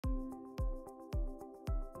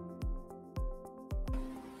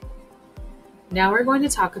Now we're going to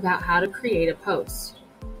talk about how to create a post.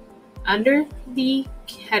 Under the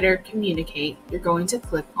header Communicate, you're going to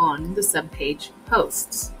click on the subpage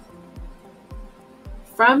Posts.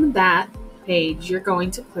 From that page, you're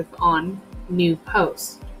going to click on New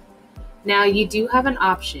Post. Now you do have an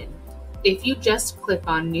option. If you just click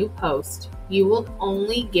on New Post, you will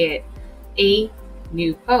only get a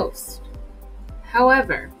new post.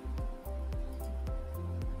 However,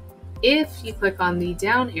 if you click on the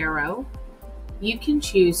down arrow, you can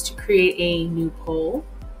choose to create a new poll,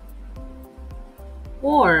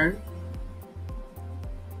 or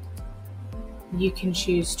you can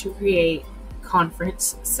choose to create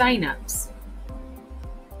conference signups.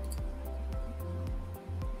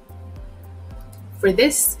 For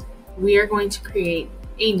this, we are going to create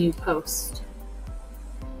a new post.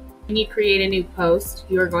 When you create a new post,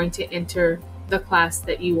 you are going to enter the class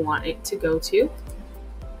that you want it to go to,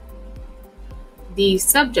 the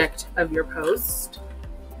subject of your post,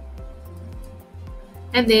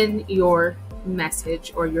 and then your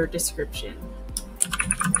message or your description.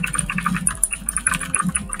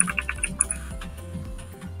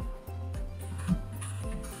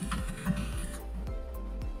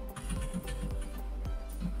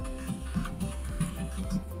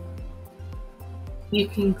 You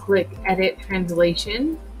can click Edit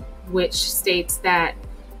Translation, which states that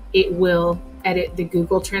it will edit the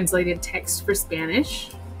Google translated text for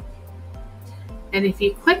Spanish. And if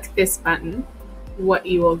you click this button, what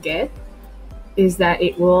you will get is that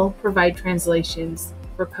it will provide translations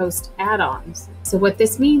for post add-ons. So what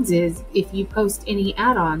this means is if you post any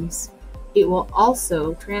add-ons, it will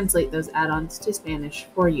also translate those add-ons to Spanish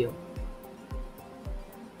for you.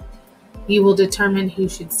 You will determine who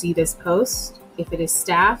should see this post, if it is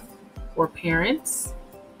staff or parents,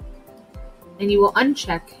 and you will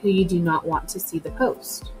uncheck who you do not want to see the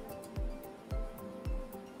post.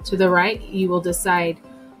 To the right, you will decide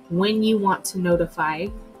when you want to notify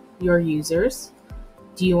your users.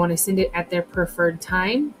 Do you want to send it at their preferred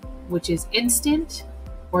time, which is instant,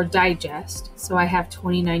 or digest? So I have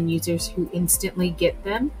 29 users who instantly get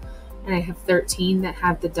them, and I have 13 that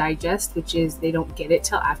have the digest, which is they don't get it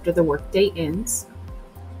till after the workday ends.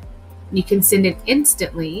 You can send it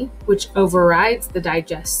instantly, which overrides the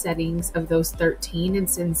digest settings of those 13 and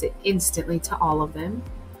sends it instantly to all of them.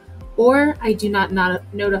 Or I do not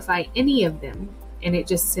notify any of them, and it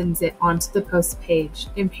just sends it onto the post page,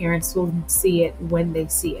 and parents will see it when they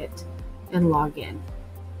see it and log in.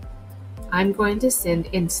 I'm going to send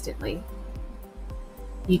instantly.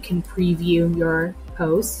 You can preview your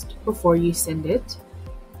post before you send it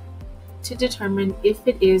to determine if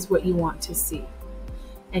it is what you want to see.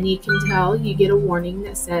 And you can tell you get a warning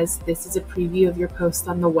that says this is a preview of your post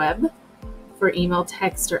on the web. For email,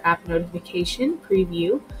 text, or app notification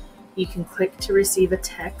preview, you can click to receive a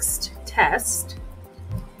text test.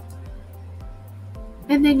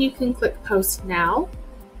 And then you can click Post Now.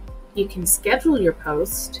 You can schedule your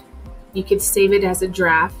post. You can save it as a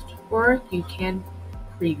draft, or you can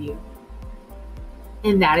preview.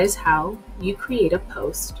 And that is how you create a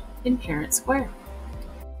post in Parentsquare.